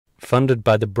funded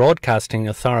by the Broadcasting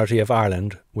Authority of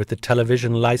Ireland with the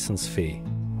television licence fee.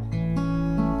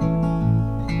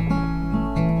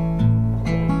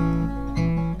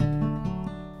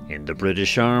 In the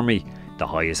British Army, the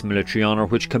highest military honour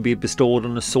which can be bestowed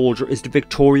on a soldier is the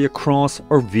Victoria Cross,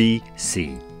 or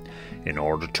VC. In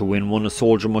order to win one, a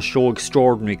soldier must show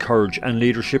extraordinary courage and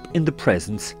leadership in the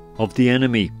presence of the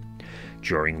enemy.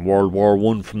 During World War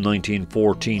I from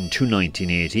 1914 to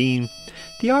 1918,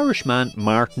 the Irishman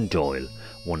Martin Doyle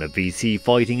won a VC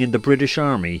fighting in the British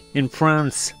Army in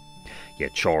France.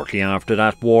 Yet shortly after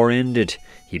that war ended,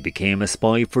 he became a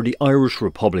spy for the Irish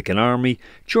Republican Army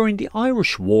during the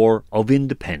Irish War of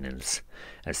Independence,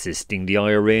 assisting the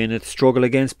IRA in its struggle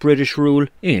against British rule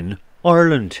in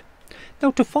Ireland.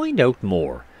 Now, to find out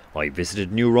more, I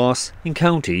visited New Ross in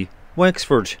County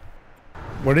Wexford.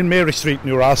 We're in Mary Street,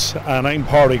 New Ross, and I'm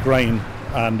Pádraig Ryan,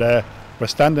 and we're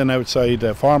standing outside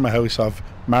the former house of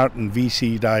Martin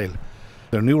VC Doyle,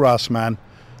 the New Ross man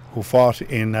who fought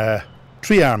in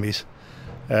 3 armies.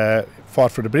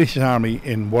 Fought for the British Army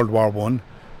in World War I,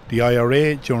 the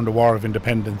IRA during the War of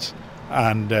Independence,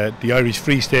 and the Irish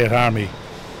Free State Army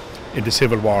in the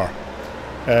Civil War.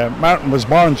 Martin was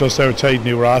born just outside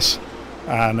New Ross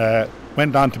and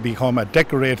went on to become a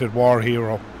decorated war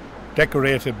hero,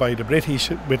 decorated by the British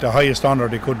with the highest honour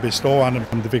they could bestow on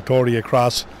him, the Victoria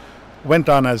Cross. Went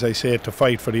on, as I said, to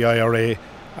fight for the IRA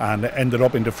and ended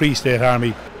up in the Free State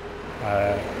Army.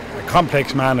 A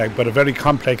complex man, but a very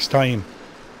complex time,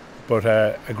 but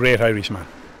a great Irishman.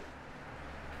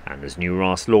 And as New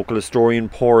Ross local historian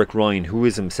Pádraig Ryan, who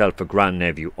is himself a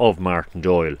grandnephew of Martin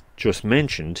Doyle, just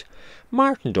mentioned,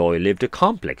 Martin Doyle lived a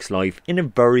complex life in a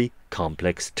very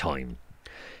complex time.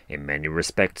 In many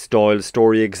respects, Doyle's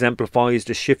story exemplifies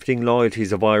the shifting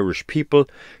loyalties of Irish people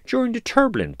during the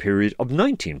turbulent period of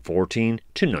 1914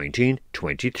 to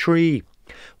 1923,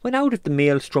 when out of the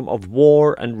maelstrom of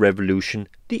war and revolution,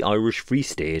 the Irish Free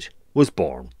State was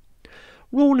born.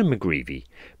 Ronan McGreevy,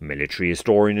 military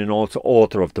historian and also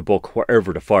author of the book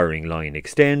Wherever the Firing Line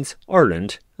Extends,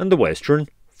 Ireland and the Western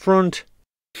Front.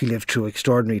 He lived through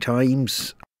extraordinary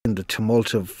times in the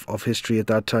tumult of history at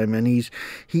that time, and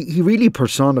he really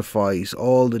personifies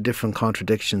all the different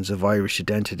contradictions of Irish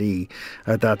identity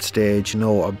at that stage. You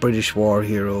know, a British war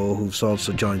hero who's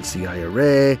also joins the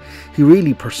IRA. He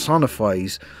really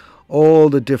personifies all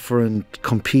the different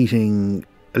competing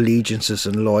allegiances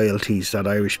and loyalties that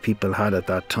Irish people had at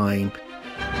that time.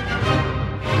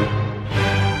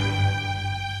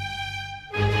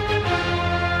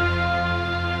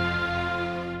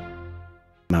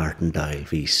 Martin Doyle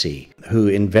VC, who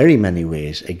in very many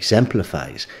ways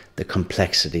exemplifies the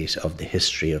complexities of the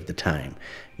history of the time.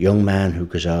 Young man who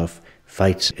goes off,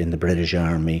 fights in the British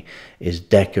Army, is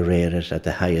decorated at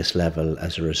the highest level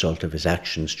as a result of his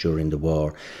actions during the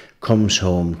war, comes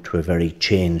home to a very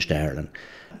changed Ireland,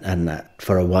 and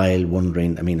for a while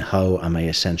wondering, how am I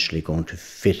essentially going to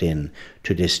fit in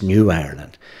to this new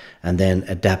Ireland, and then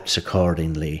adapts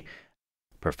accordingly.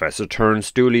 Professor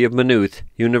Terence Dooley of Maynooth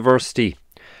University.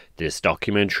 This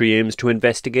documentary aims to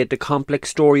investigate the complex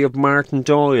story of Martin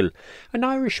Doyle, an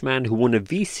Irishman who won a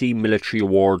VC military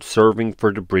award serving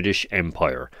for the British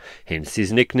Empire, hence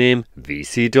his nickname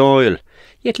VC Doyle,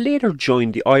 yet later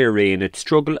joined the IRA in its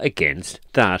struggle against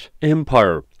that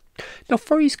empire. Now,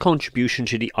 for his contribution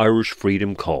to the Irish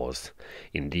freedom cause,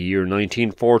 in the year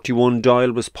 1941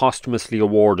 Doyle was posthumously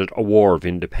awarded a War of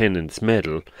Independence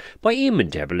medal by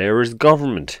Eamon De Valera's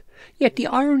government. Yet the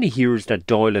irony here is that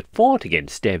Doyle had fought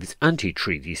against Dev's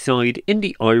anti-treaty side in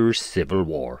the Irish Civil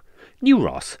War. New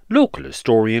Ross local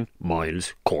historian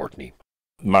Miles Courtney.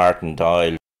 Martin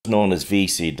Doyle, known as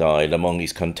VC Doyle among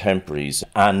his contemporaries,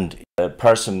 and a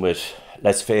person with,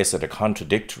 let's face it, a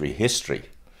contradictory history.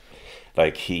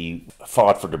 Like, he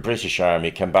fought for the British Army,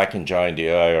 came back and joined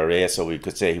the IRA, so we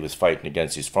could say he was fighting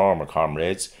against his former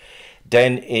comrades.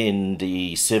 Then in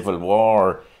the Civil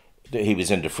War, he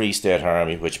was in the Free State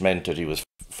Army, which meant that he was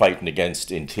fighting against,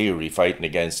 in theory, fighting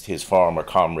against his former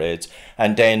comrades,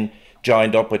 and then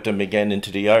joined up with them again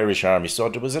into the Irish Army. So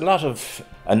there was a lot of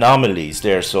anomalies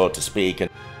there, so to speak.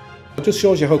 It just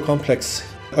shows you how complex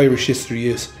Irish history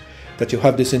is, that you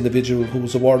have this individual who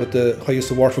was awarded the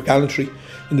highest award for gallantry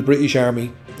in the British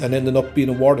Army and ended up being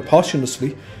awarded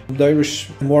posthumously the Irish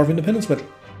War of Independence medal.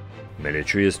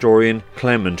 Military historian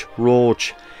Clement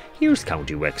Roach. Here's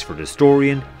County Wexford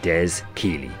historian Des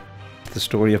Keeley. The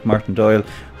story of Martin Doyle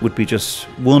would be just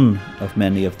one of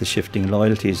many of the shifting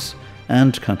loyalties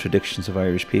and contradictions of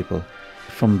Irish people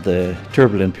from the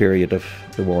turbulent period of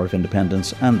the War of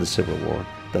Independence and the Civil War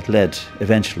that led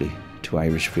eventually to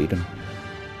Irish freedom.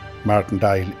 Martin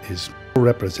Doyle is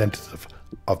representative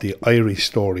of the Irish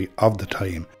story of the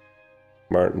time.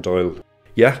 Martin Doyle.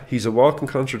 Yeah, he's a walking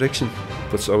contradiction,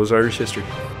 but so is Irish history.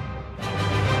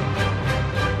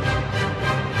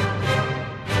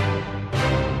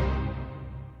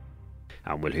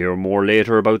 And we'll hear more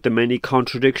later about the many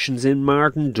contradictions in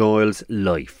Martin Doyle's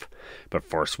life. But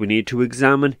first we need to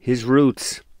examine his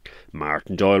roots.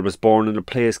 Martin Doyle was born in a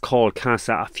place called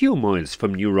Casa, a few miles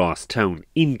from New Ross town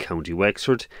in County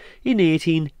Wexford, in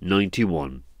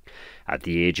 1891. At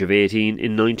the age of 18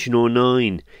 in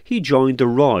 1909, he joined the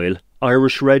Royal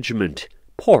Irish Regiment,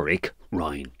 Pádraic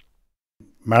Ryan.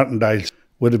 Martin Doyle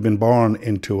would have been born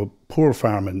into a poor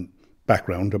farming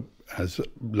background, as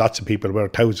lots of people were,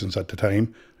 thousands at the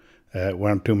time,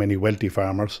 weren't too many wealthy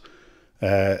farmers.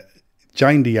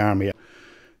 Joined the army,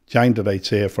 joined it, I'd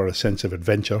say, for a sense of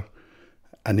adventure,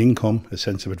 an income, a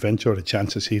sense of adventure, a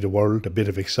chance to see the world, a bit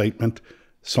of excitement,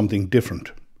 something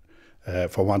different,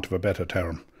 for want of a better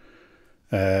term.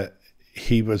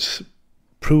 He was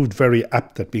proved very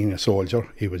apt at being a soldier.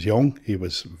 He was young, he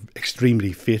was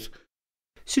extremely fit.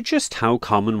 So just how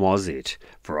common was it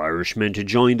for Irishmen to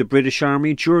join the British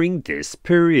Army during this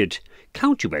period?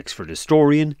 County Wexford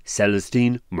historian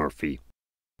Celestine Murphy.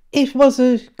 It was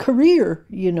a career,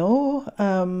 you know,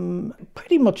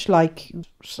 pretty much like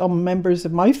some members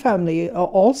of my family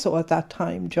also at that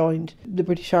time joined the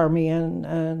British Army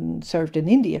and served in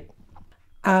India.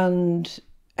 And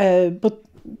but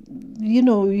you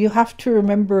know, you have to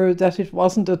remember that it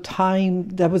wasn't a time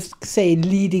that was, say,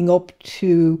 leading up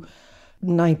to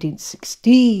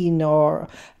 1916 or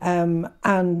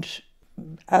and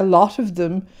a lot of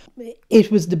them, it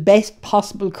was the best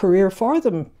possible career for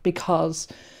them because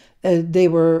they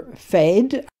were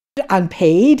fed and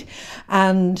paid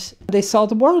and they saw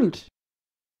the world.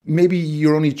 Maybe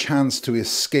your only chance to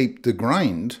escape the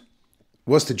grind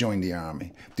was to join the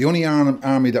army. The only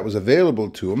army that was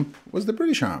available to him was the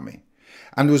British Army.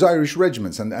 And there was Irish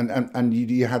regiments, and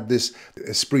you had this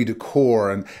esprit de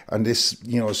corps and this,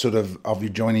 you know, sort of you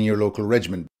joining your local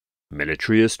regiment.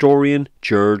 Military historian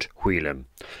Gerard Whelan.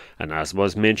 And as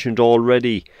was mentioned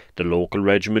already, the local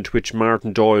regiment which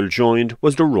Martin Doyle joined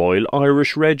was the Royal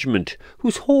Irish Regiment,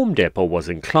 whose home depot was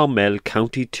in Clonmel,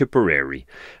 County Tipperary,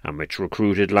 and which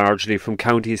recruited largely from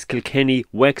counties Kilkenny,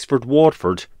 Wexford,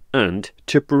 Waterford and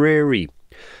Tipperary.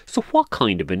 So what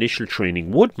kind of initial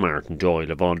training would Martin Doyle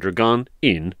have undergone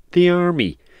in the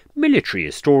army? Military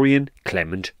historian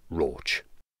Clement Roach.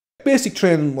 Basic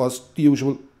training was the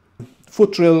usual: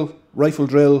 foot drill, rifle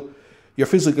drill, your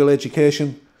physical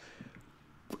education,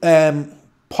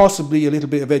 possibly a little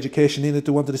bit of education in it.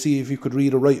 They wanted to see if you could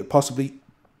read or write, possibly,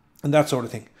 and that sort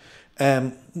of thing.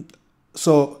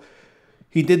 So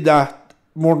he did that.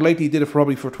 More than likely he did it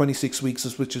probably for 26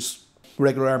 weeks, which is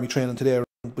regular army training today,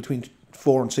 between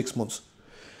 4 and 6 months.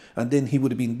 And then he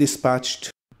would have been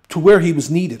dispatched to where he was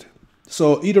needed.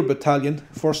 So either battalion,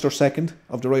 1st or 2nd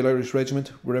of the Royal Irish Regiment,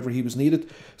 wherever he was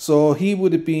needed. So he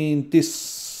would have been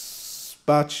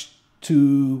dispatched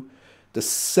to the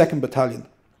 2nd Battalion.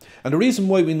 And the reason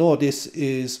why we know this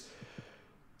is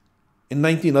in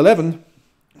 1911,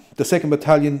 the 2nd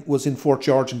Battalion was in Fort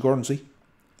George in Guernsey.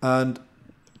 And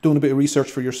doing a bit of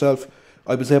research for yourself,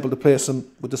 I was able to place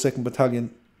him with the 2nd Battalion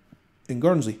in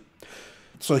Guernsey.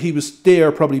 So he was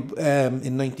there probably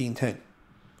in 1910.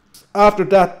 After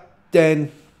that,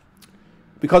 then,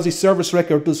 because his service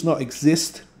record does not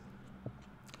exist,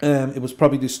 it was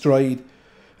probably destroyed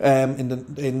in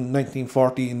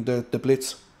 1940 in the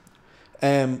Blitz.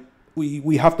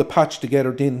 We have to patch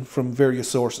together then from various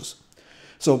sources.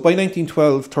 So by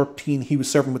 1912-13, he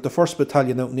was serving with the 1st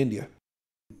Battalion out in India.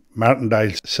 Martin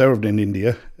Doyle served in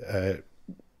India,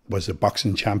 was a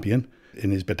boxing champion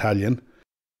in his battalion.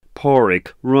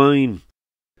 Pádraic Ryan.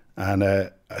 And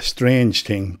a strange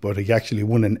thing, but he actually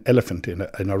won an elephant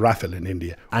in a raffle in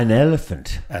India. An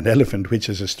elephant? An elephant, which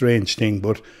is a strange thing,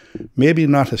 but maybe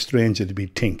not as strange as we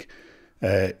think.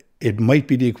 It might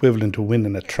be the equivalent to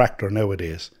winning a tractor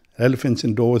nowadays. Elephants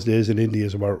in those days in India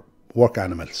were work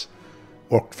animals.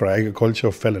 Worked for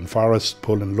agriculture, fell in forests,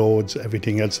 pulling loads,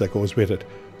 everything else that goes with it.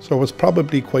 So it was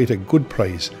probably quite a good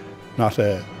prize, not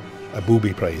a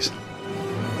booby prize.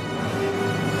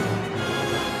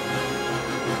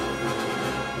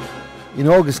 In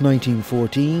August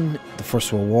 1914, the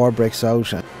First World War breaks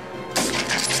out. And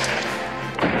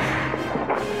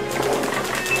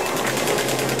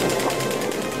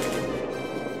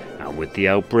with the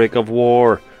outbreak of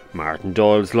war, Martin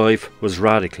Doyle's life was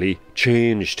radically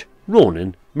changed.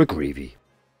 Ronan McGreevy.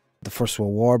 The First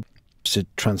World War, it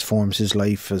transforms his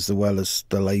life as well as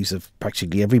the lives of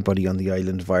practically everybody on the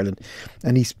island of Ireland.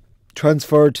 And he's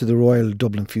transferred to the Royal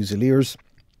Dublin Fusiliers,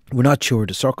 We're not sure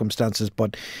the circumstances,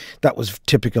 but that was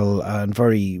typical and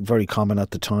very, very common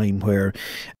at the time, where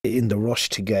in the rush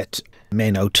to get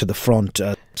men out to the front,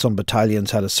 some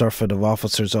battalions had a surfeit of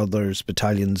officers, others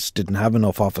battalions didn't have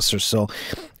enough officers, so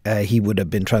he would have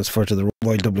been transferred to the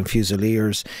Royal Dublin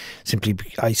Fusiliers, simply,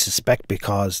 I suspect,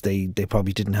 because they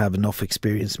probably didn't have enough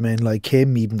experienced men like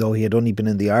him, even though he had only been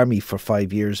in the army for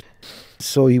 5 years.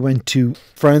 So he went to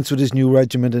France with his new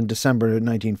regiment in December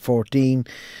 1914,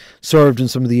 served in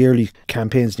some of the early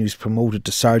campaigns, and he was promoted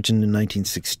to sergeant in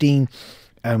 1916.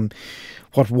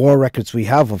 What war records we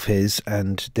have of his,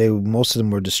 and most of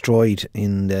them were destroyed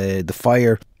in the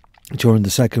fire during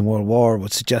the Second World War,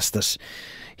 would suggest that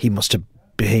he must have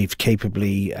behaved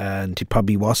capably, and he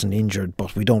probably wasn't injured,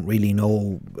 but we don't really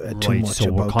know too much so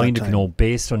about we're kind that of, time.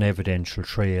 based on evidential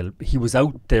trail, he was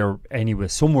out there anyway,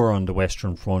 somewhere on the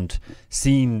Western Front,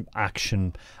 seeing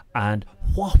action. And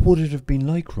what would it have been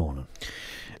like, Ronan?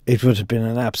 It would have been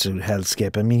an absolute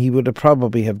hellscape. I mean, he would have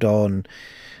probably have done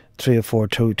 3 or 4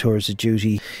 tours of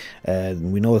duty.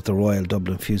 We know that the Royal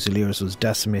Dublin Fusiliers was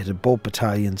decimated, both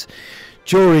battalions,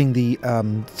 during the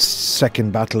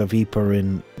Second Battle of Ypres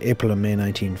in April and May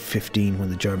 1915, when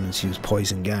the Germans used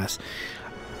poison gas.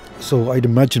 So I'd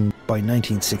imagine by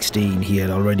 1916 he had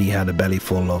already had a belly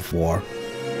full of war.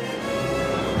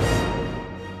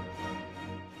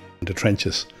 The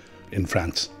trenches in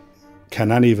France.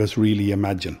 Can any of us really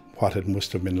imagine what it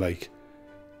must have been like?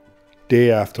 Day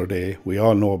after day, we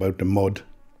all know about the mud,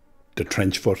 the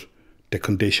trench foot, the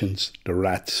conditions, the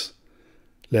rats,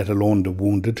 let alone the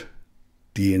wounded,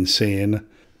 the insane,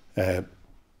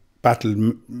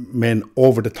 battle men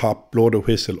over the top, blow the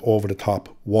whistle over the top,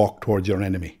 walk towards your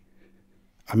enemy.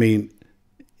 I mean,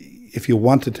 if you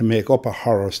wanted to make up a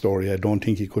horror story, I don't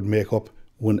think you could make up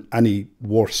one any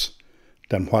worse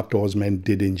than what those men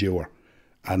did endure.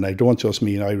 And I don't just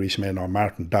mean Irishmen or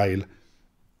Martin Doyle,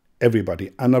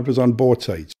 everybody, and it was on both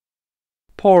sides.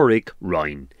 Pádraig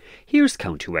Ryan. Here's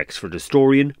County Wexford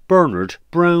historian Bernard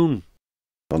Brown.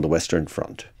 On the Western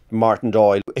Front, Martin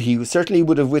Doyle, he certainly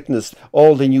would have witnessed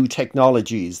all the new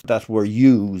technologies that were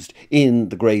used in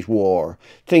the Great War,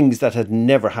 things that had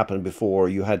never happened before.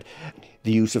 You had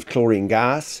the use of chlorine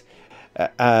gas,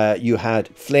 you had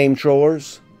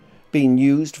flamethrowers being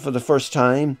used for the first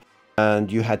time,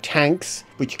 and you had tanks,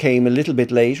 which came a little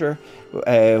bit later.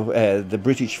 The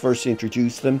British first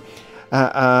introduced them,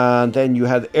 and then you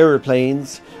had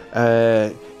aeroplanes.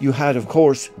 You had, of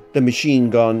course, the machine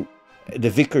gun, the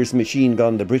Vickers machine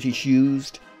gun the British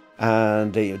used,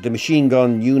 and the machine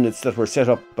gun units that were set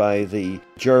up by the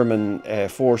German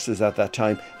forces at that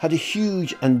time had a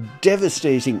huge and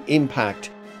devastating impact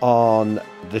on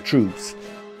the troops.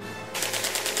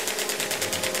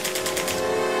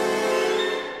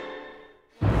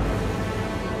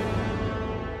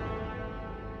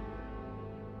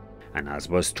 And as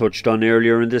was touched on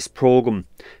earlier in this programme,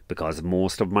 because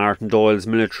most of Martin Doyle's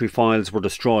military files were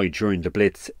destroyed during the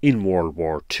Blitz in World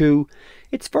War II,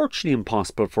 it's virtually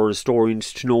impossible for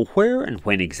historians to know where and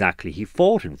when exactly he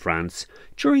fought in France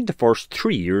during the first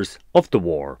 3 years of the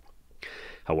war.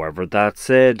 However, that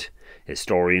said,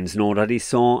 historians know that he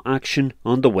saw action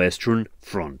on the Western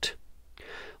Front.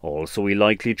 Also, he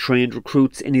likely trained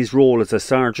recruits in his role as a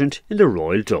sergeant in the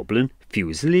Royal Dublin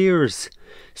Fusiliers.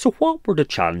 So what were the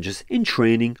challenges in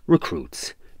training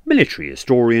recruits? Military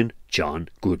historian John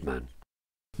Goodman.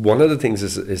 One of the things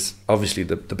is obviously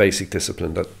the basic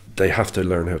discipline, that they have to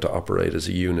learn how to operate as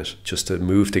a unit, just to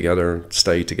move together and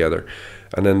stay together.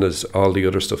 And then there's all the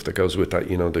other stuff that goes with that,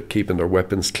 you know, the keeping their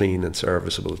weapons clean and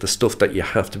serviceable, the stuff that you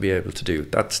have to be able to do.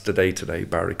 That's the day-to-day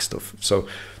barrack stuff. So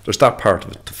there's that part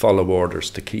of it, to follow orders,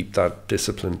 to keep that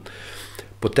discipline.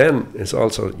 But then it's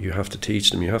also, you have to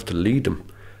teach them, you have to lead them,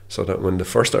 so that when the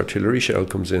first artillery shell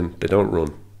comes in, they don't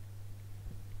run.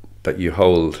 That you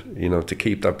hold, you know, to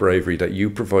keep that bravery, that you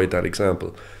provide that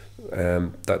example,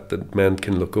 that the men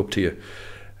can look up to you.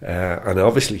 And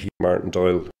obviously, Martin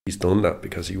Doyle, he's done that,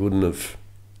 because he wouldn't have,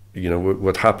 you know,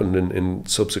 what happened in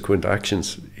subsequent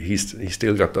actions, he's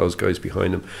still got those guys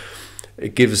behind him.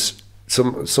 It gives,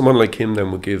 someone like him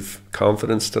then would give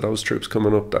confidence to those troops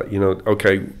coming up, that, you know,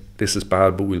 okay, this is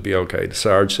bad, but we'll be okay. The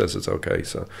Sarge says it's okay,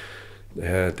 so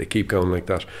they keep going like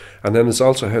that. And then it's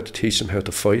also how to teach them how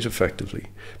to fight effectively,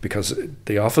 because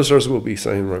the officers will be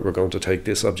saying, right, we're going to take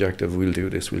this objective, we'll do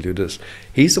this, we'll do this.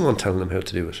 He's the one telling them how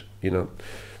to do it, you know.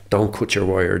 Don't cut your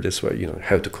wire this way, you know,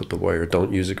 how to cut the wire.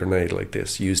 Don't use a grenade like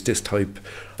this. Use this type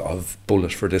of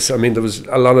bullet for this. I mean, there was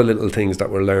a lot of little things that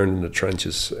were learned in the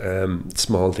trenches,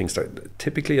 small things that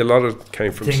typically a lot of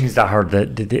came from... Things that are the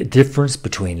difference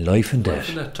between life and death.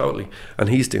 Totally. And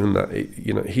he's doing that,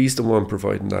 you know, he's the one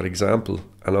providing that example,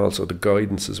 and also the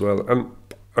guidance as well. And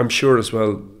I'm sure as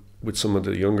well, with some of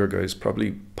the younger guys,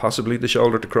 possibly the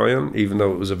shoulder to cry on, even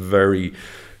though it was a very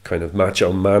kind of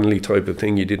macho, manly type of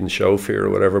thing. You didn't show fear or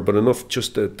whatever, but enough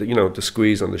just the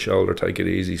squeeze on the shoulder, take it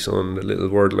easy, son, a little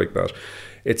word like that.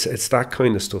 It's that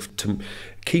kind of stuff, to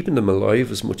keeping them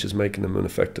alive as much as making them an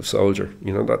effective soldier.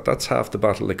 That's half the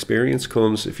battle. Experience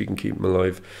comes if you can keep them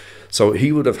alive. So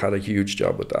he would have had a huge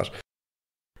job with that.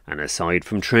 And aside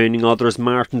from training others,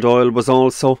 Martin Doyle was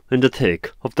also in the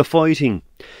thick of the fighting.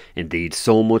 Indeed,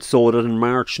 so much so that in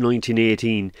March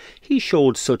 1918 he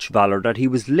showed such valour that he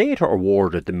was later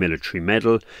awarded the military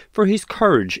medal for his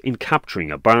courage in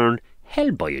capturing a barn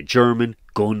held by a German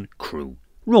gun crew.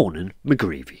 Ronan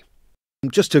McGreevy.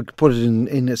 Just to put it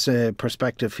in its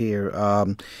perspective here,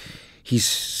 he's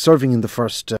serving in the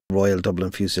 1st Royal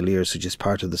Dublin Fusiliers, which is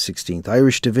part of the 16th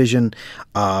Irish Division.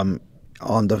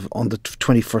 On the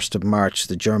 21st of March,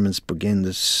 the Germans begin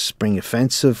the spring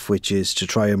offensive, which is to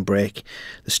try and break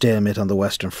the stalemate on the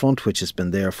Western Front, which has been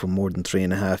there for more than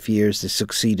 3.5 years. They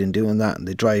succeed in doing that, and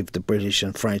they drive the British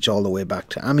and French all the way back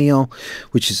to Amiens,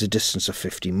 which is a distance of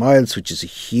 50 miles, which is a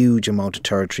huge amount of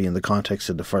territory in the context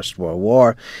of the First World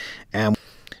War.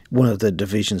 One of the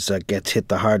divisions that gets hit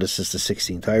the hardest is the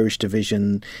 16th Irish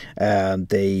Division.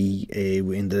 They,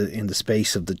 in the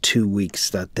space of the 2 weeks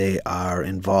that they are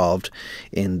involved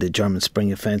in the German Spring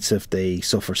Offensive, they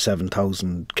suffer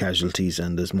 7,000 casualties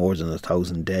and there's more than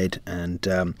 1,000 dead. And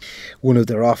one of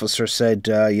their officers said,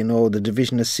 the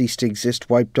division has ceased to exist,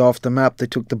 wiped off the map. They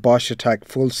took the Boche attack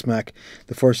full smack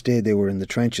the first day they were in the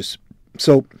trenches.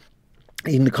 So,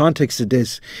 in the context of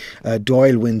this,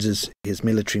 Doyle wins his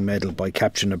military medal by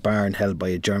capturing a barn held by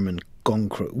a German gun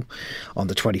crew on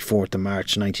the 24th of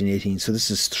March 1918. So this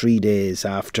is 3 days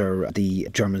after the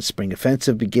German Spring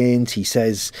Offensive begins. He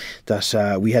says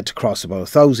that we had to cross about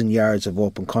 1,000 yards of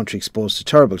open country exposed to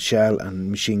terrible shell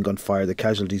and machine gun fire. The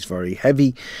casualties very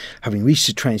heavy. Having reached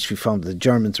the trench, we found that the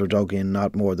Germans were dug in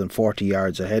not more than 40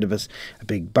 yards ahead of us. A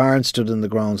big barn stood in the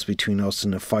grounds between us,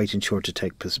 and a fight ensured to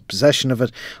take possession of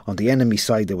it. On the enemy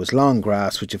side there was long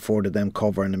grass which afforded them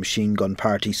cover, and a machine gun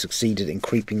party succeeded in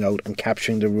creeping out and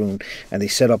capturing the ruin, and they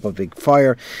set up a big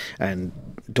fire. And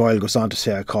Doyle goes on to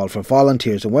say, I called for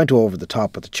volunteers and went over the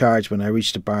top of the charge. When I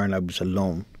reached the barn, I was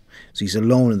alone. So he's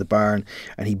alone in the barn,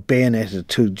 and he bayoneted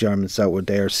 2 Germans that were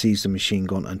there, seized the machine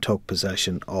gun and took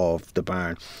possession of the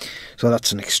barn. So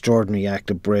that's an extraordinary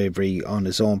act of bravery on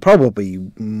his own.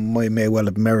 Probably may well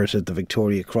have merited the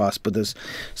Victoria Cross, but there's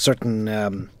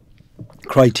certain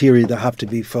criteria that have to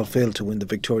be fulfilled to win the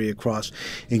Victoria Cross,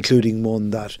 including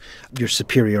one that your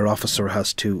superior officer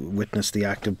has to witness the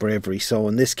act of bravery. So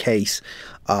in this case,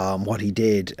 what he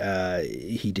did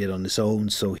on his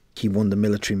own. So he won the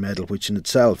military medal, which in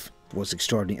itself was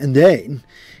extraordinary. And then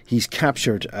he's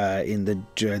captured in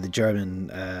the German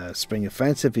Spring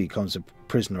Offensive. He becomes a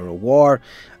prisoner of war,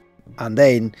 and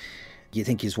then you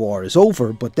think his war is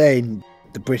over, but then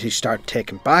the British start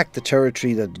taking back the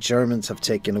territory that the Germans have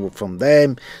taken over from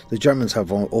them. The Germans have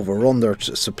overrun their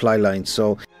supply lines.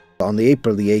 So on the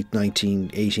April the 8th,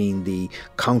 1918, the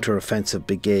counter-offensive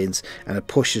begins, and it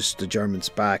pushes the Germans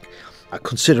back a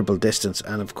considerable distance.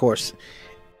 And of course,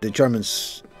 the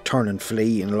Germans turn and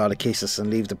flee in a lot of cases and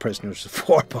leave the prisoners of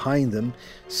war behind them.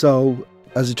 So,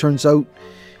 as it turns out,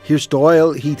 here's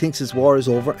Doyle. He thinks his war is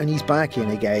over, and he's back in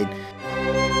again.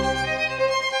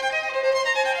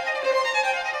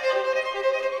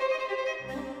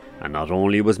 And not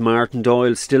only was Martin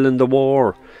Doyle still in the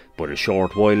war, but a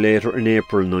short while later in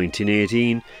April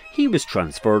 1918, he was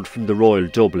transferred from the Royal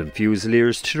Dublin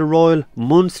Fusiliers to the Royal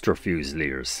Munster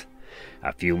Fusiliers.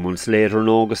 A few months later in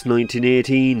August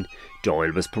 1918,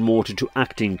 Doyle was promoted to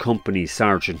acting company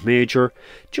sergeant major,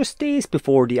 just days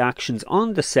before the actions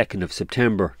on the 2nd of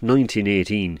September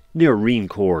 1918 near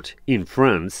Rheincourt in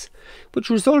France, which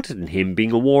resulted in him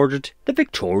being awarded the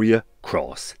Victoria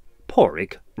Cross.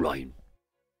 Pádraig Ryan.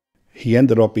 He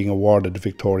ended up being awarded the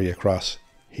Victoria Cross.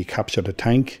 He captured a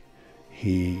tank,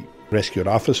 he rescued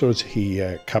officers, he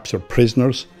captured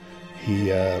prisoners,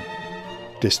 he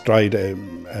destroyed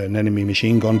an enemy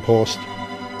machine gun post,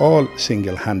 all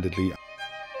single-handedly.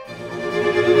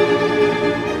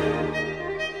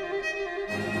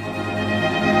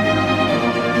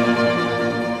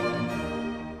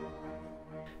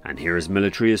 And here's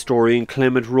military historian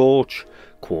Clement Roach,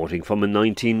 quoting from a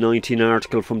 1919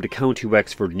 article from the County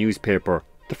Wexford newspaper,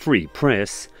 The Free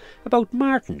Press, about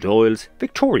Martin Doyle's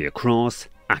Victoria Cross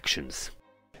actions.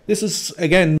 This is,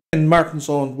 again, in Martin's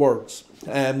own words,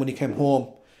 when he came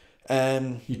home.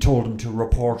 You told him to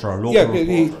report a local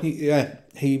reporter.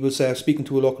 He was speaking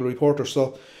to a local reporter.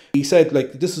 So he said,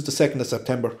 this is the 2nd of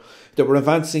September. They were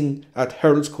advancing at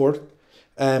Harold's Court,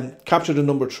 captured a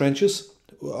number of trenches,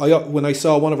 when I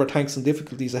saw one of our tanks in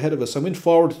difficulties ahead of us, I went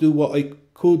forward to do what I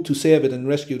could to save it and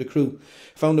rescue the crew.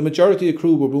 Found the majority of the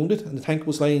crew were wounded, and the tank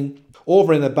was lying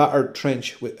over in a battered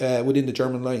trench within the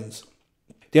German lines.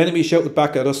 The enemy shouted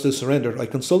back at us to surrender. I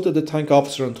consulted the tank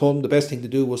officer and told him the best thing to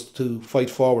do was to fight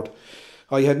forward.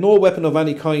 I had no weapon of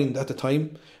any kind at the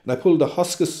time, and I pulled a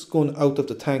Huskus gun out of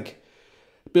the tank,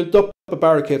 built up a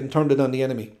barricade and turned it on the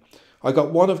enemy. I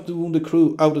got one of the wounded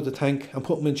crew out of the tank and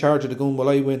put him in charge of the gun while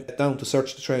I went down to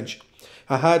search the trench.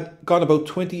 I had gone about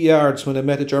 20 yards when I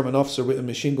met a German officer with a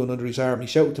machine gun under his arm. He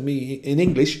shouted to me in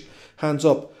English, "Hands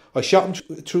up." I shot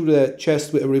him through the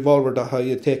chest with a revolver that I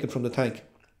had taken from the tank.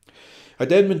 I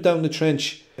then went down the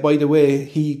trench by the way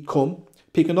he'd come,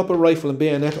 picking up a rifle and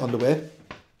bayonet on the way,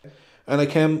 and I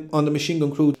came on the machine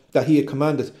gun crew that he had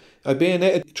commanded. I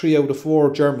bayoneted 3 out of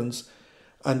 4 Germans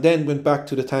and then went back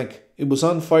to the tank. It was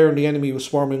on fire and the enemy was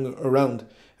swarming around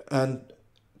and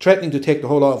threatening to take the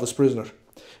whole lot of us prisoner.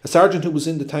 A sergeant who was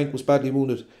in the tank was badly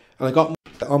wounded, and I got him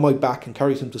on my back and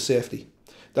carried him to safety.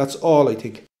 That's all, I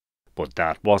think. But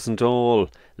that wasn't all.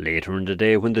 Later in the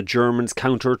day, when the Germans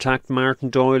counterattacked Martin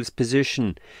Doyle's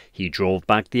position, he drove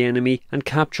back the enemy and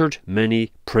captured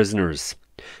many prisoners.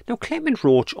 Now, Clement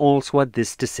Roach also had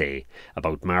this to say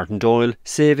about Martin Doyle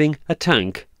saving a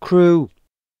tank crew.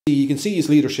 You can see his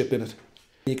leadership in it.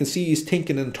 You can see his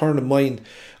thinking and turn of mind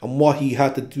and what he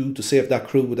had to do to save that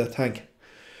crew with that tank.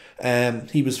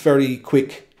 He was very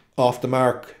quick off the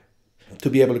mark to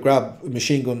be able to grab a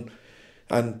machine gun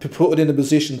and to put it in a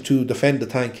position to defend the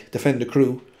tank, defend the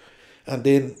crew, and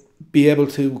then be able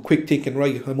to quick think and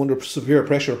right, I'm under severe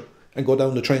pressure, and go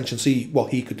down the trench and see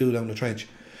what he could do down the trench.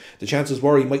 The chances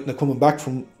were he mightn't have coming back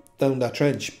from down that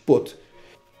trench, but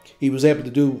he was able to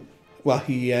do what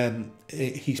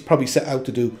he's probably set out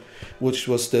to do, which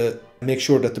was to make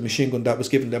sure that the machine gun that was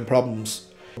giving them problems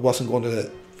wasn't going to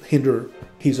hinder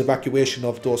his evacuation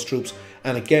of those troops.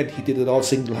 And again, he did it all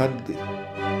single-handedly.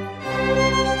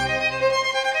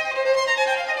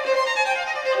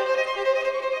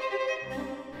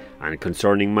 And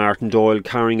concerning Martin Doyle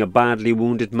carrying a badly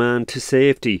wounded man to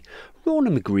safety,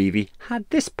 Ronan McGreevy had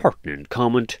this pertinent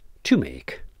comment to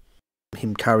make.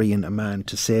 Him carrying a man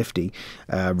to safety,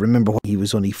 remember he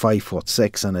was only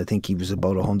 5'6", and I think he was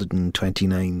about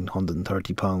 129,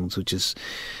 130 pounds, which is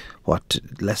what,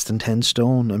 less than 10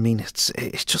 stone. I mean, it's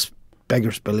just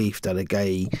beggars belief that a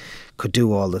guy could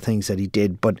do all the things that he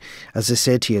did. But as I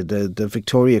said to you, the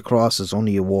Victoria Cross is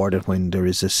only awarded when there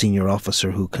is a senior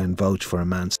officer who can vouch for a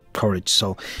man's courage.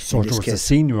 So there was a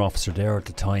senior officer there at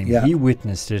the time. Yeah. He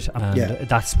witnessed it, and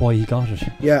that's why he got it.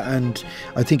 Yeah, and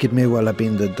I think it may well have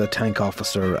been the tank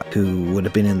officer who would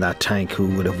have been in that tank who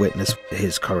would have witnessed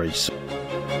his courage.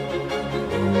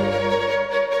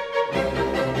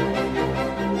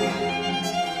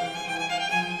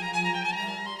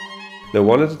 Now,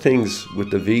 one of the things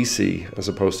with the VC, as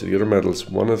opposed to the other medals,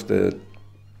 one of the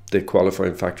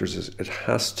qualifying factors is it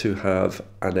has to have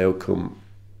an outcome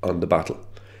on the battle.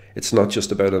 It's not just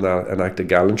about an act of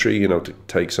gallantry, you know, to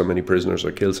take so many prisoners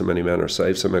or kill so many men or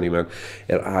save so many men.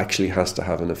 It actually has to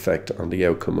have an effect on the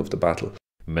outcome of the battle.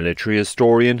 Military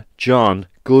historian John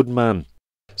Goodman.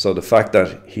 So the fact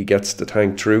that he gets the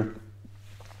tank through,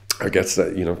 or gets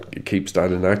that, you know, keeps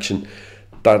that in action,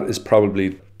 that is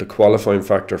probably the qualifying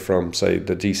factor from, say,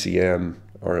 the DCM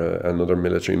or another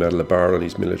military medal, a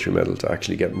Barony's military medal, to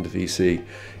actually get into VC,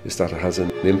 is that it has an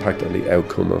impact on the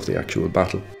outcome of the actual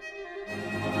battle.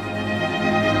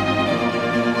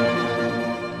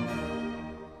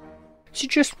 So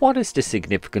just what is the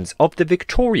significance of the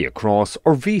Victoria Cross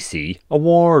or VC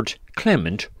award?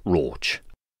 Clement Roach.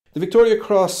 The Victoria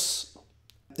Cross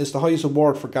is the highest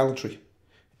award for gallantry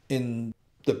in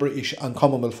the British and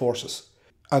Commonwealth forces.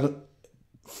 And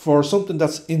for something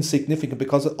that's insignificant,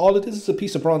 because all it is a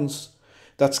piece of bronze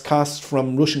that's cast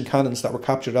from Russian cannons that were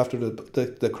captured after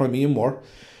the Crimean War.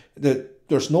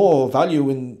 There's no value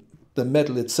in the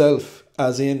medal itself,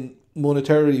 as in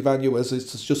monetary value, as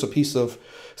it's just a piece of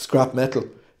scrap metal.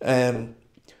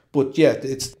 But yeah,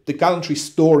 it's the gallantry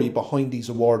story behind these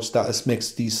awards that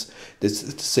makes this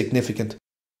significant.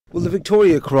 Well, the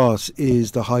Victoria Cross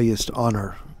is the highest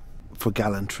honour for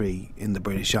gallantry in the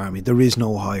British Army. There is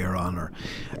no higher honour,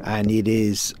 and it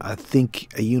is, I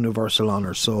think, a universal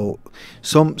honour. So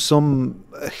some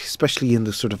especially in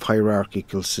the sort of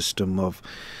hierarchical system of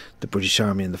the British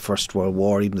Army in the First World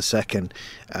War, even the Second,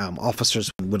 officers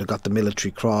would have got the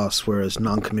military cross, whereas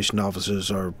non-commissioned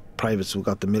officers or privates would have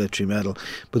got the military medal.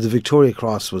 But the Victoria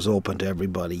Cross was open to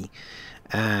everybody,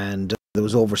 and There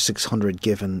was over 600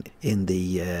 given in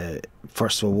the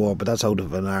First World War, but that's out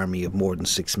of an army of more than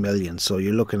 6 million. So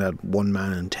you're looking at 1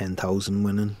 man in 10,000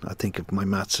 winning, I think, if my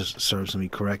maths serves me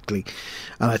correctly.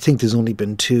 And I think there's only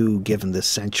been 2 given this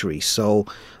century. So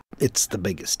it's the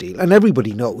biggest deal. And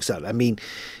everybody knows that. I mean,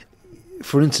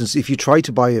 for instance, if you try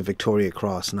to buy a Victoria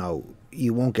Cross now,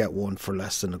 you won't get one for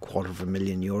less than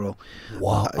 €250,000.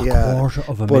 Wow,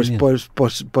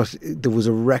 $250,000. But there was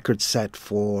a record set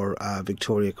for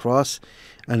Victoria Cross,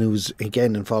 and it was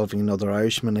again involving another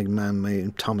Irishman, a man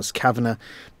named Thomas Kavanagh,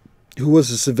 who was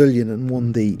a civilian and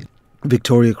won the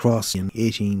Victoria Cross in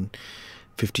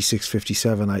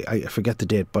 1856-57. I forget the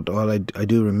date, but all I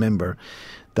do remember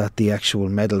that the actual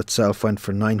medal itself went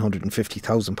for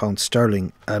 £950,000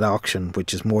 sterling at auction,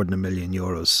 which is more than €1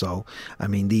 million. So, I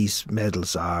mean, these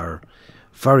medals are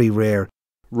very rare.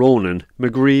 Ronan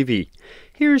McGreevy.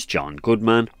 Here's John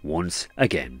Goodman once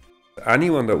again.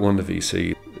 Anyone that won the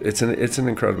VC, it's an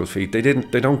incredible feat. They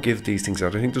don't give these things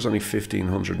out. I think there's only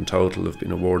 1,500 in total have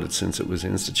been awarded since it was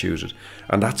instituted,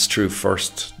 and that's true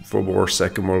First World War,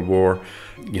 Second World War,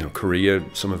 Korea,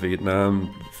 some of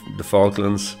Vietnam, the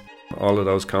Falklands, all of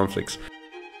those conflicts.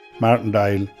 Martin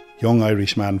Doyle, young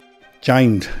Irishman,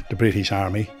 joined the British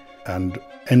Army and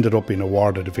ended up being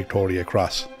awarded the Victoria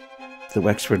Cross. The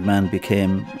Wexford man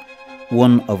became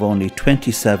one of only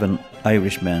 27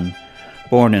 Irishmen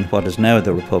born in what is now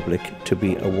the Republic to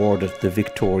be awarded the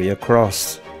Victoria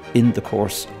Cross in the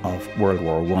course of World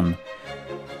War I.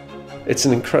 It's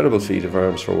an incredible feat of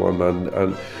arms for one man,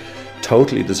 and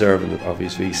totally deserving of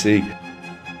his VC.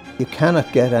 You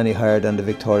cannot get any higher than the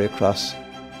Victoria Cross.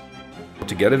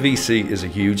 To get a VC is a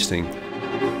huge thing.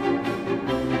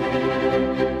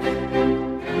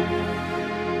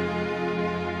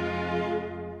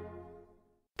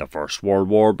 The First World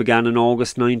War began in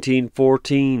August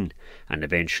 1914 and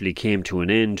eventually came to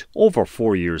an end over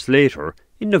 4 years later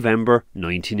in November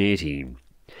 1918.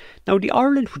 Now, the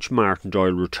Ireland which Martin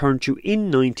Doyle returned to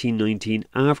in 1919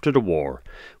 after the war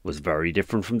was very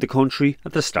different from the country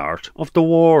at the start of the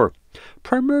war,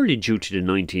 primarily due to the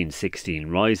 1916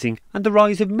 Rising and the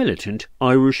rise of militant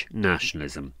Irish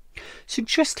nationalism. So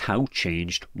just how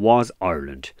changed was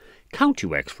Ireland? County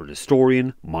Wexford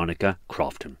historian Monica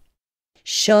Crofton.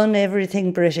 Shun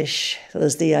everything British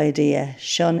was the idea.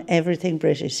 Shun everything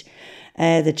British.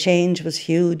 The change was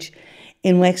huge.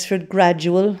 In Wexford,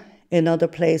 gradual. In other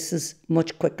places,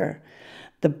 much quicker.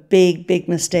 The big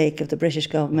mistake of the British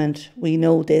government, we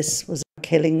know this, was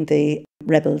killing the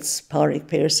rebels, Pádraig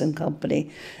Pearson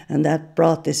Company, and that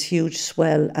brought this huge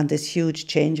swell and this huge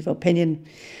change of opinion.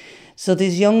 So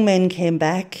these young men came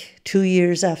back 2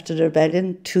 years after the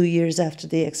rebellion, 2 years after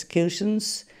the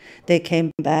executions. They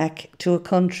came back to a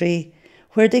country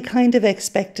where they kind of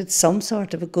expected some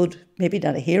sort of a good, maybe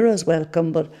not a hero's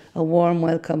welcome, but a warm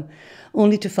welcome,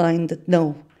 only to find that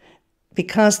no,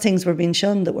 because things were being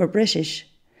shunned that were British,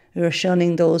 we were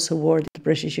shunning those who wore the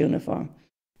British uniform.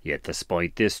 Yet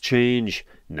despite this change,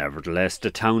 nevertheless the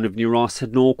town of New Ross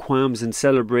had no qualms in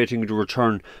celebrating the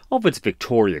return of its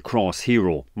Victoria Cross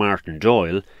hero, Martin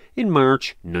Doyle, in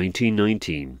March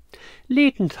 1919.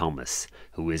 Leighton Thomas,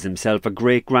 who is himself a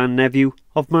great-grandnephew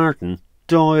of Martin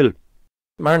Doyle.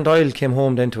 Martin Doyle came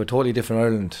home then to a totally different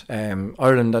Ireland.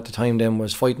 Ireland at the time then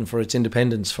was fighting for its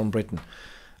independence from Britain,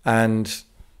 and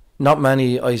not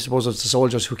many, I suppose, of the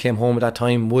soldiers who came home at that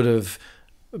time would have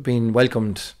been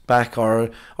welcomed back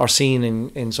or seen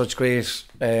in such great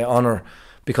honour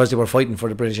because they were fighting for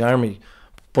the British Army.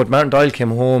 But Martin Doyle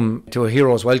came home to a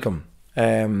hero's welcome,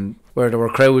 where there were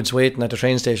crowds waiting at the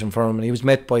train station for him, and he was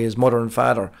met by his mother and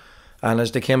father. And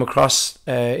as they came across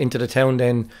into the town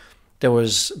then, there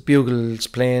was bugles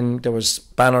playing, there was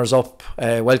banners up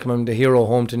welcoming the hero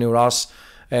home to New Ross.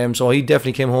 So he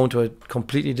definitely came home to a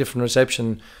completely different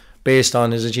reception based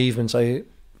on his achievements, I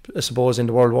suppose, in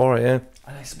the World War, yeah.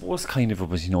 And I suppose kind of it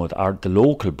was, the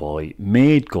local boy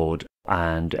made good,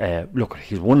 and look,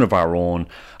 he's one of our own,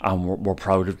 and we're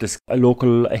proud of this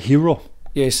local hero.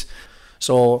 Yes,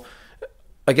 so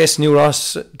I guess New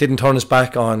Ross didn't turn his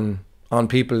back on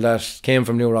people that came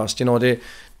from New Ross.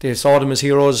 They saw them as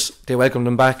heroes, they welcomed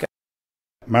them back.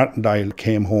 Martin Doyle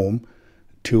came home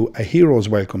to a hero's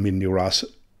welcome in New Ross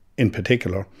in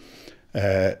particular.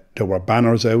 There were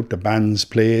banners out, the bands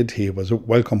played, he was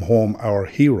welcome home, our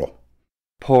hero.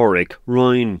 Pádraig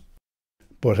Ryan.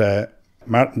 But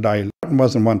Martin Doyle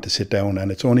wasn't one to sit down,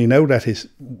 and it's only now that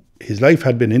his life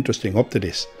had been interesting up to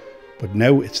this, but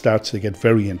now it starts to get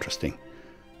very interesting,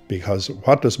 because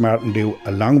what does Martin do?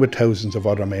 Along with thousands of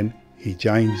other men, he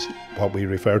joins what we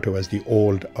refer to as the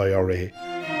old IRA.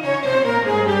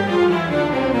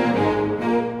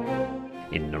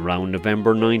 In around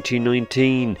November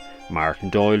 1919, Martin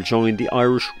Doyle joined the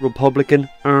Irish Republican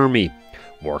Army,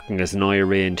 working as an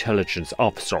IRA intelligence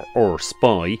officer or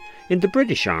spy in the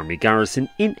British Army garrison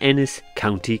in Ennis,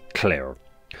 County Clare.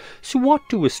 So what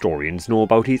do historians know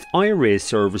about his IRA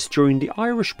service during the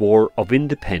Irish War of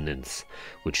Independence,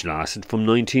 which lasted from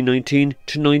 1919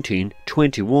 to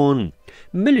 1921?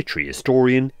 Military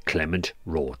historian Clement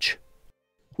Roach.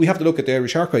 We have to look at the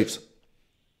Irish archives.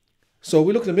 So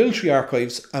we look at the military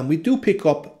archives and we do pick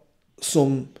up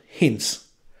some hints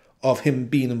of him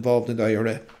being involved in the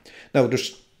IRA. Now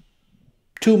there's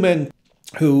two men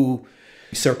who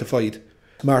certified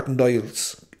Martin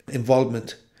Doyle's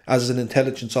involvement as an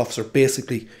intelligence officer,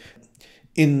 basically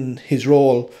in his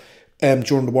role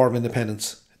during the War of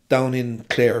Independence down in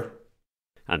Clare.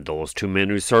 And those two men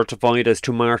who certified as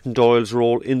to Martin Doyle's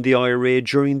role in the IRA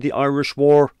during the Irish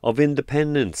War of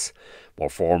Independence were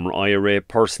former IRA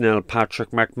personnel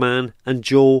Patrick McMahon and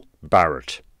Joe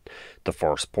Barrett. The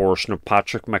first portion of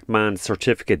Patrick McMahon's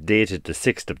certificate, dated the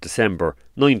 6th of December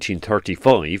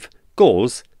 1935,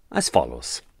 goes as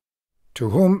follows.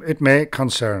 To whom it may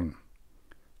concern.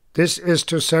 This is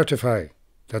to certify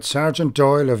that Sergeant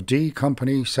Doyle of D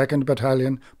Company, 2nd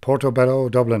Battalion, Portobello,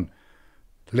 Dublin,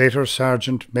 later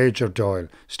Sergeant Major Doyle,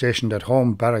 stationed at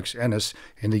Home Barracks, Ennis,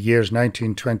 in the years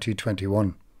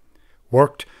 1920-21,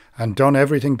 worked and done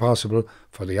everything possible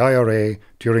for the IRA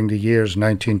during the years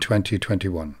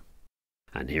 1920-21.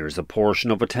 And here's a portion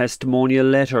of a testimonial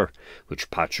letter which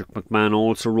Patrick McMahon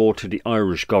also wrote to the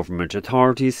Irish government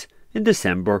authorities in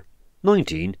December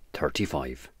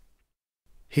 1935.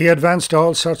 He advanced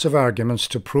all sorts of arguments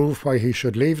to prove why he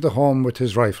should leave the home with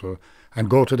his rifle and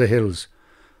go to the hills,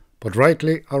 but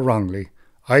rightly or wrongly,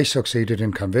 I succeeded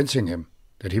in convincing him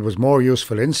that he was more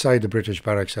useful inside the British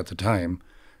barracks at the time,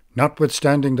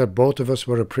 notwithstanding that both of us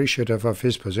were appreciative of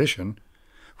his position,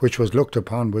 which was looked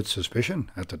upon with suspicion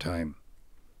at the time.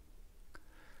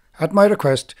 At my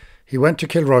request, he went to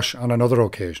Kilrush on another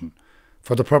occasion,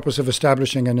 for the purpose of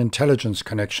establishing an intelligence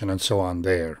connection and so on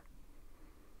there.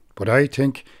 But I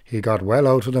think he got well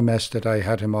out of the mess that I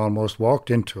had him almost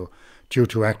walked into due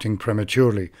to acting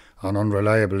prematurely on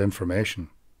unreliable information.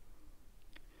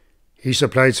 He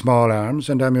supplied small arms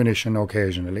and ammunition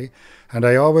occasionally, and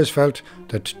I always felt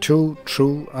that two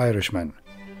true Irishmen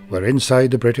were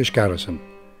inside the British garrison,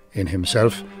 in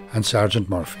himself and Sergeant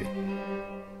Murphy.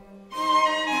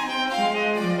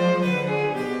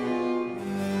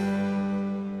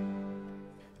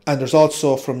 And there's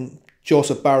also from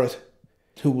Joseph Barrett,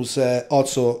 who was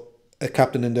also a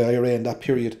captain in the IRA in that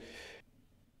period,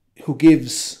 who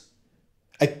gives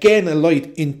again a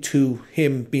light into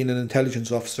him being an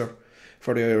intelligence officer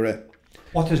for the IRA.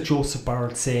 What does Joseph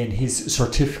Barrett say in his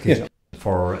certificate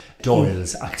for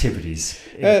Doyle's activities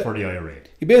for the IRA?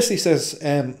 He basically says,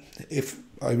 if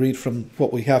I read from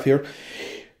what we have here,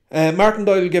 Martin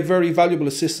Doyle gave very valuable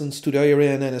assistance to the IRA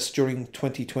in Ennis during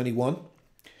 2021.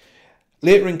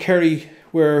 Later in Kerry,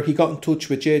 where he got in touch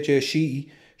with J.J.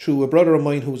 Sheehy through a brother of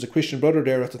mine who was a Christian brother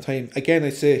there at the time. Again, I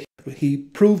say he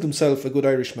proved himself a good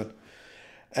Irishman.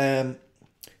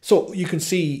 So you can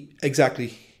see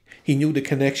exactly he knew the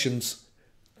connections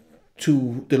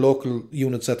to the local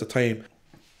units at the time.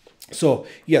 So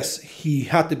yes, he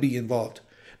had to be involved.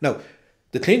 Now,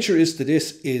 the clincher is to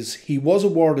this is he was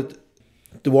awarded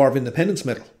the War of Independence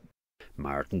Medal.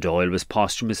 Martin Doyle was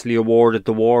posthumously awarded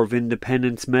the War of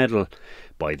Independence Medal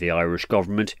by the Irish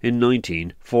government in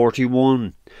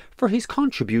 1941 for his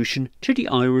contribution to the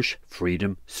Irish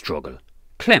freedom struggle.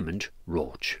 Clement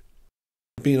Roach.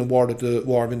 Being awarded the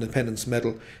War of Independence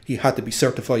Medal, he had to be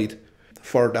certified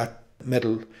for that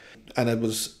medal, and it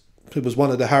was one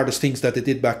of the hardest things that they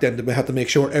did back then. They had to make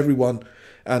sure everyone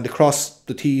and cross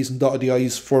the T's and dotted the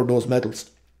I's for those medals.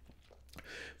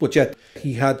 But yet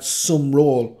he had some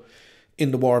role in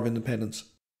the War of Independence.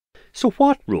 So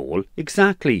what role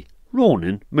exactly?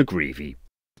 Ronan McGreevy.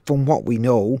 From what we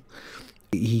know,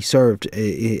 he served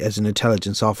as an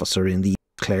intelligence officer in the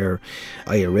Clare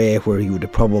IRA, where he would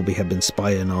have probably have been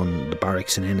spying on the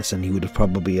barracks in Ennis, and he would have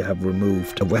probably have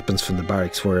removed weapons from the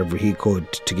barracks wherever he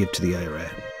could to give to the IRA.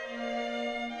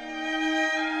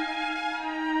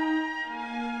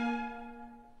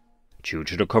 Due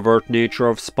to the covert nature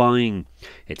of spying,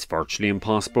 it's virtually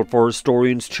impossible for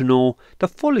historians to know the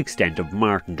full extent of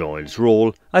Martin Doyle's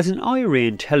role as an IRA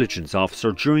intelligence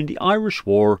officer during the Irish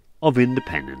War of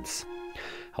Independence.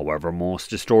 However, most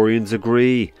historians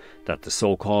agree that the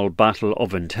so-called Battle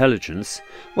of Intelligence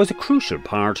was a crucial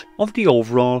part of the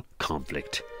overall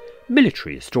conflict.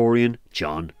 Military historian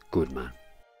John Goodman.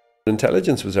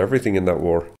 Intelligence was everything in that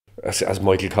war. As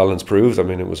Michael Collins proved, I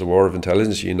mean, it was a war of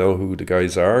intelligence. You know who the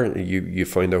guys are, you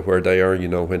find out where they are, you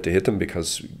know when to hit them,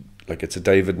 because like it's a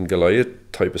David and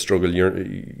Goliath type of struggle. You're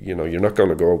not going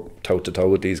to go toe to toe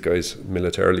with these guys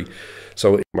militarily.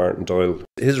 So Martin Doyle,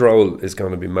 his role is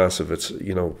going to be massive. It's,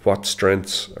 what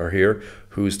strengths are here,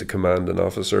 who's the commanding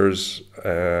officers,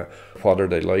 what are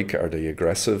they like, are they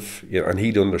aggressive? And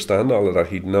he'd understand all of that.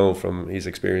 He'd know from his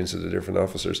experience of the different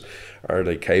officers, are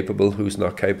they capable, who's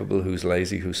not capable, who's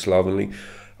lazy, who's slovenly.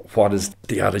 What is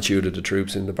the attitude of the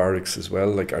troops in the barracks as well?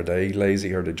 Like, are they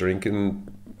lazy, are they drinking,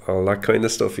 all that kind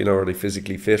of stuff, are they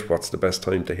physically fit? What's the best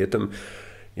time to hit them?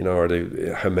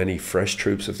 How many fresh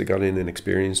troops have they got in,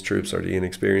 inexperienced troops, are they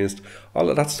inexperienced? All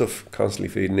of that stuff constantly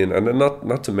feeding in. And then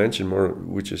not to mention more,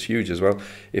 which is huge as well,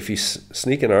 if he's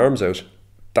sneaking arms out,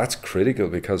 that's critical,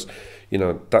 because,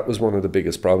 that was one of the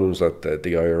biggest problems that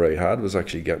the IRA had, was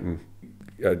actually getting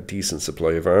a decent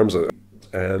supply of arms.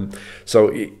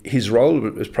 So his role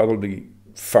was probably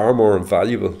far more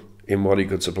invaluable in what he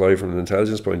could supply from an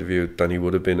intelligence point of view than he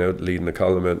would have been out leading a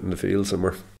column out in the field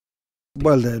somewhere.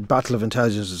 Well, the Battle of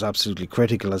Intelligence is absolutely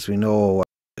critical. As we know,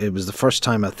 it was the first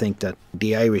time, I think, that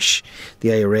the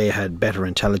IRA had better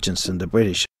intelligence than the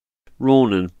British.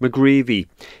 Ronan McGreevy.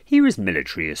 Here is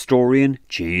military historian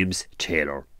James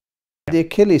Taylor. The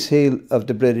Achilles heel of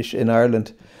the British in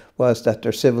Ireland was that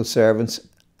their civil servants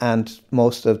and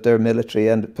most of their military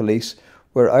and the police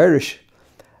were Irish.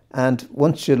 And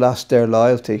once you lost their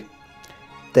loyalty,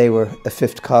 they were a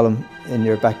fifth column in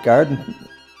your back garden.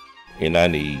 In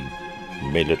any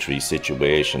military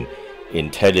situation,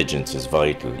 intelligence is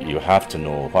vital. You have to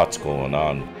know what's going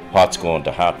on, what's going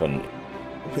to happen.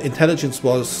 Intelligence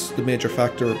was the major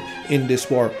factor in this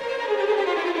war.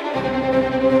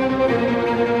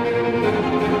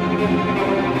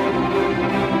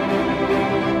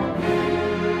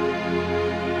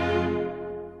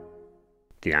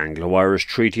 The Anglo-Irish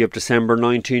Treaty of December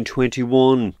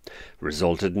 1921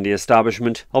 resulted in the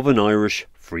establishment of an Irish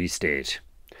Free State.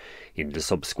 In the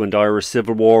subsequent Irish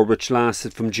Civil War, which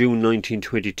lasted from June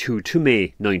 1922 to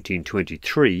May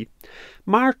 1923,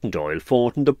 Martin Doyle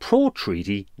fought in the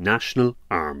pro-treaty National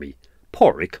Army,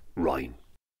 Pádraic Ryan.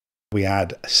 We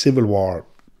had a civil war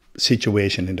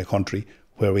situation in the country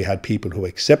where we had people who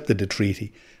accepted the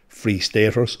treaty, free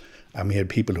staters, and we had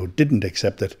people who didn't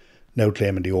accept it, now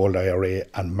claiming the old IRA,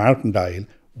 and Martin Doyle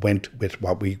went with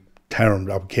what we termed,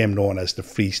 or became known as the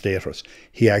Free Staters.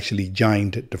 He actually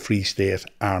joined the Free State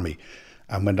Army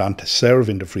and went on to serve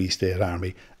in the Free State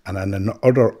Army, and in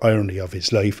another irony of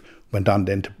his life, went on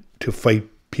then to fight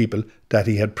people that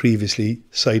he had previously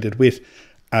sided with,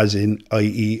 as in,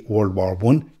 i.e. World War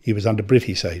I, he was on the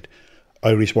British side.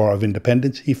 Irish War of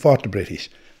Independence, he fought the British.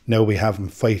 Now we have him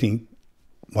fighting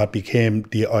what became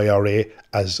the IRA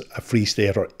as a Free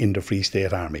Stater in the Free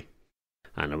State Army.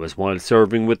 And it was while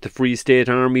serving with the Free State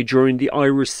Army during the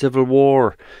Irish Civil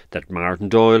War that Martin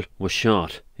Doyle was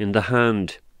shot in the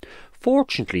hand.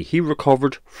 Fortunately, he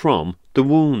recovered from the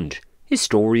wound.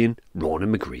 Historian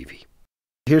Ronan McGreevy.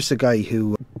 Here's a guy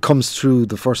who comes through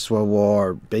the First World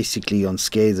War basically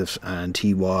unscathed, and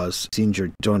he was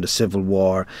injured during the Civil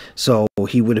War. So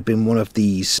he would have been one of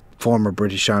these former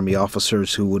British Army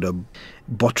officers who would have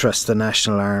buttressed the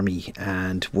National Army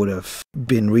and would have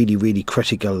been really, really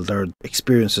critical. Their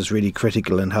experience was really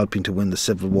critical in helping to win the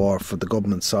Civil War for the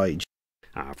government side.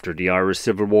 After the Irish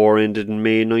Civil War ended in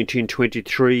May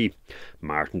 1923,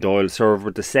 Martin Doyle served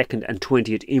with the 2nd and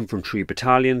 20th Infantry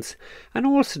Battalions and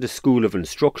also the School of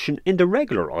Instruction in the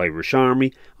regular Irish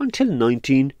Army until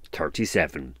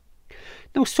 1937.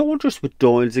 Now, soldiers with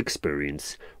Doyle's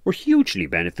experience were hugely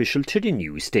beneficial to the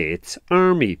new state's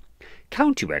army.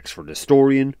 County Wexford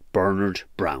historian Bernard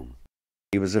Brown.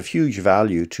 He was of huge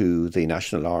value to the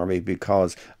National Army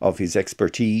because of his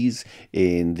expertise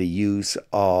in the use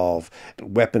of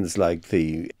weapons like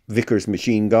the Vickers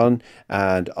machine gun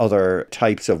and other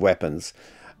types of weapons.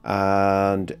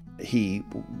 And he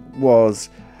was,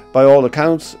 by all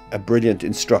accounts, a brilliant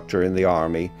instructor in the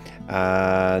army,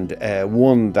 and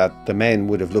one that the men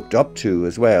would have looked up to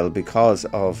as well because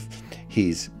of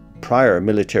his prior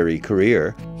military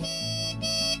career.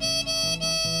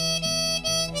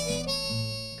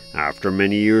 After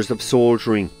many years of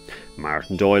soldiering,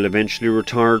 Martin Doyle eventually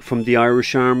retired from the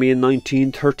Irish Army in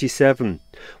 1937,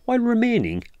 while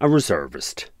remaining a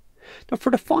reservist. Now,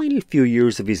 for the final few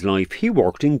years of his life, he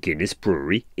worked in Guinness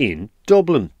Brewery in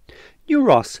Dublin. New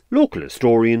Ross local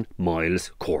historian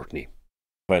Miles Courtney.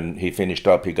 When he finished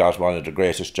up, he got one of the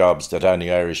greatest jobs that any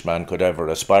Irishman could ever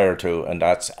aspire to, and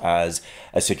that's as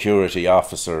a security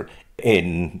officer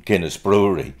in Guinness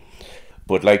Brewery.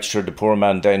 But like sure, the poor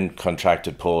man then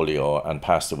contracted polio and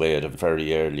passed away at a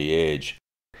very early age.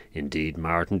 Indeed,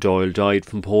 Martin Doyle died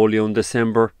from polio in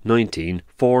December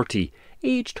 1940,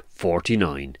 aged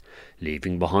 49,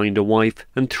 leaving behind a wife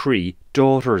and 3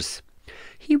 daughters.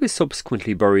 He was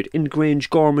subsequently buried in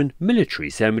Grangegorman Military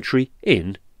Cemetery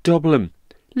in Dublin.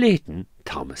 Leighton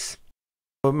Thomas.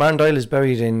 Martin Doyle is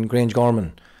buried in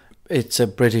Grangegorman. It's a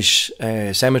British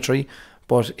cemetery,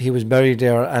 but he was buried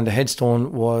there, and the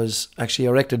headstone was actually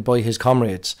erected by his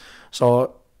comrades.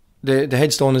 So the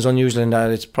headstone is unusual in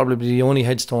that it's probably the only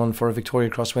headstone for a Victoria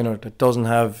Cross winner that doesn't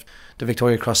have the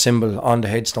Victoria Cross symbol on the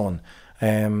headstone.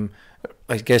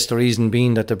 I guess the reason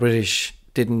being that the British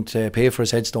didn't pay for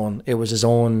his headstone. It was his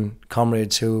own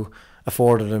comrades who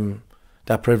afforded him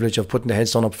that privilege of putting the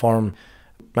headstone up for him.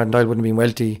 Martin Doyle wouldn't have been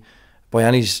wealthy by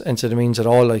any sense of the means at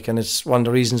all, and it's one of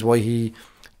the reasons why he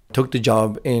took the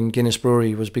job in Guinness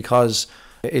Brewery was because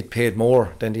it paid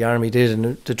more than the army did,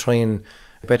 and to try and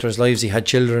better his lives. He had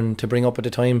children to bring up at the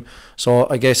time, so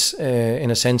I guess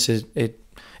in a sense it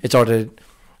sort of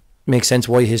makes sense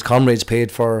why his comrades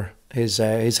paid for his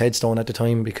headstone at the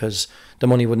time, because the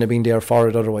money wouldn't have been there for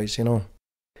it otherwise,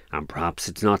 And perhaps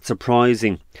it's not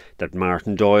surprising that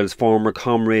Martin Doyle's former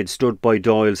comrade stood by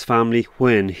Doyle's family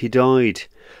when he died.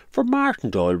 For Martin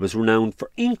Doyle was renowned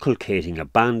for inculcating a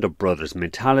band of brothers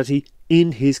mentality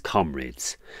in his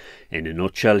comrades. In a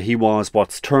nutshell, he was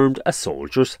what's termed a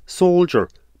soldier's soldier.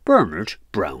 Bernard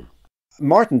Brown.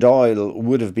 Martin Doyle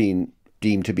would have been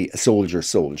deemed to be a soldier's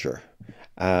soldier.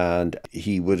 And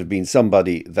he would have been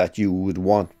somebody that you would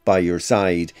want by your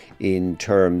side in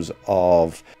terms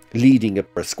of leading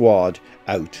a squad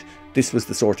out. This was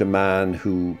the sort of man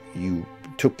who you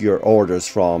took your orders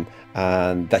from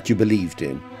and that you believed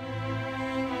in.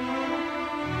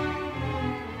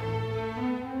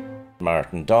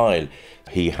 Martin Doyle,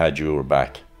 he had your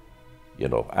back.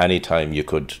 Anytime you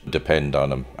could depend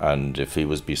on him, and if he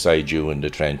was beside you in the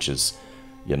trenches,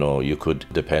 you could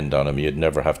depend on him. You'd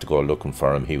never have to go looking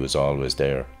for him. He was always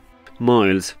there.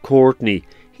 Miles Courtney.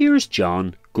 Here's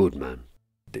John Goodman.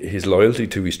 His loyalty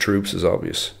to his troops is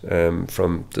obvious.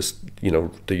 From this,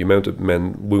 the amount of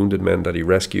wounded men that he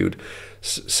rescued,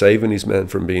 saving his men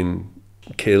from being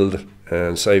killed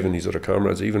and saving his other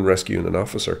comrades, even rescuing an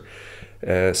officer.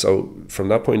 So from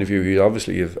that point of view, he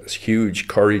obviously has huge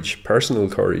courage, personal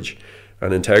courage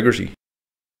and integrity.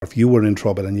 If you were in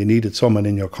trouble and you needed someone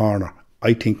in your corner,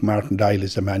 I think Martin Doyle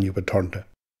is the man you would turn to.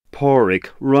 Porrick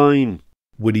Ryan.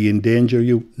 Would he endanger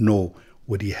you? No.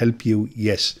 Would he help you?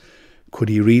 Yes. Could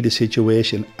he read a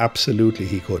situation? Absolutely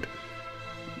he could.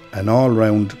 An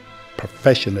all-round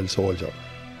professional soldier.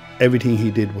 Everything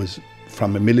he did was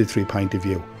from a military point of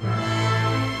view.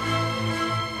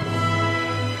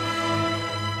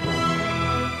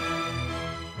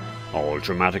 All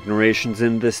dramatic narrations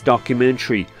in this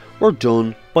documentary were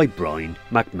done by Brian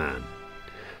McMahon.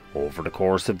 Over the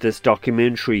course of this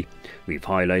documentary, we've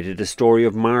highlighted the story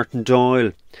of Martin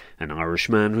Doyle, an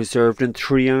Irishman who served in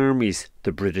 3 armies: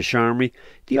 the British Army,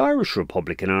 the Irish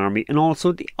Republican Army and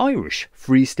also the Irish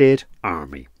Free State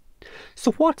Army.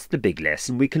 So what's the big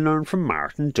lesson we can learn from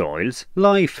Martin Doyle's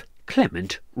life?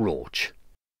 Clement Roach.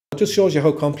 It just shows you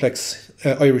how complex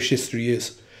Irish history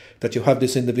is. That you have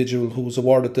this individual who was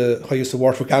awarded the highest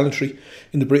award for gallantry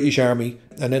in the British Army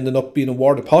and ended up being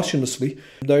awarded posthumously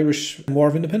the Irish War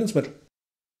of Independence Medal.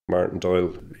 Martin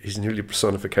Doyle, he's nearly a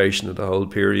personification of the whole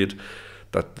period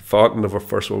that fought in the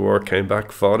First World War, came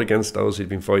back, fought against those he'd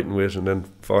been fighting with, and then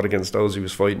fought against those he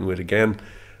was fighting with again,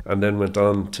 and then went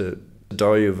on to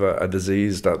die of a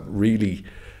disease that really,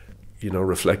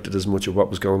 reflected as much of what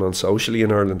was going on socially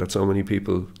in Ireland, that so many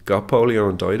people got polio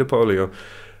and died of polio.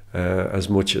 As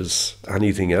much as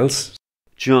anything else.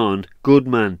 John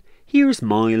Goodman. Here's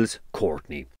Miles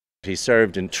Courtney. He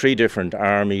served in 3 different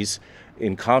armies,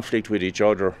 in conflict with each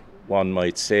other, one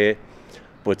might say,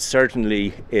 but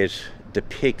certainly it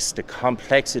depicts the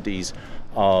complexities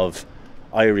of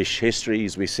Irish history.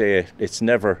 As we say, it's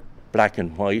never black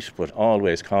and white, but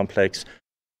always complex.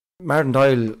 Martin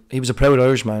Doyle, he was a proud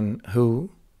Irishman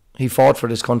who he fought for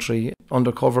this country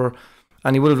undercover,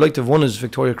 and he would have liked to have won his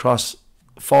Victoria Cross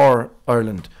for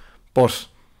Ireland, but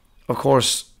of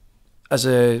course as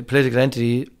a political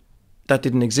entity that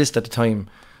didn't exist at the time.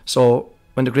 So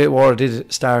when the Great War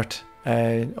did start,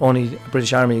 only a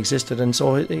British Army existed, and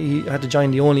so he had to join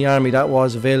the only army that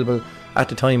was available at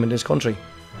the time in this country.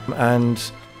 And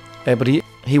but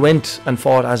he went and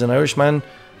fought as an Irishman.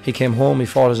 He came home, he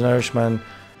fought as an Irishman,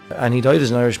 and he died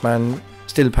as an Irishman,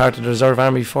 still part of the Reserve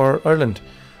Army for Ireland.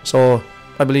 So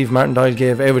I believe Martin Doyle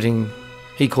gave everything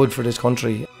he could for this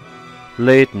country.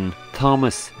 Leighton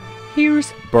Thomas.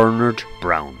 Here's Bernard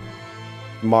Brown.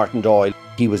 Martin Doyle,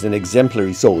 he was an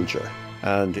exemplary soldier,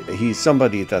 and he's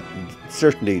somebody that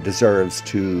certainly deserves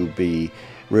to be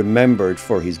remembered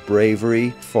for his bravery,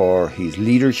 for his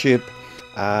leadership,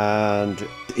 and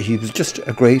he was just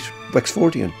a great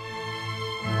Wexfordian.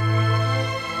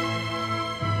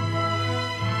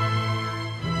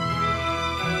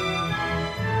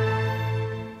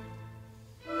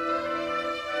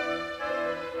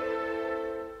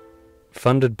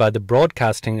 Funded by the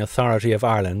Broadcasting Authority of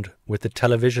Ireland with the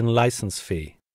television licence fee.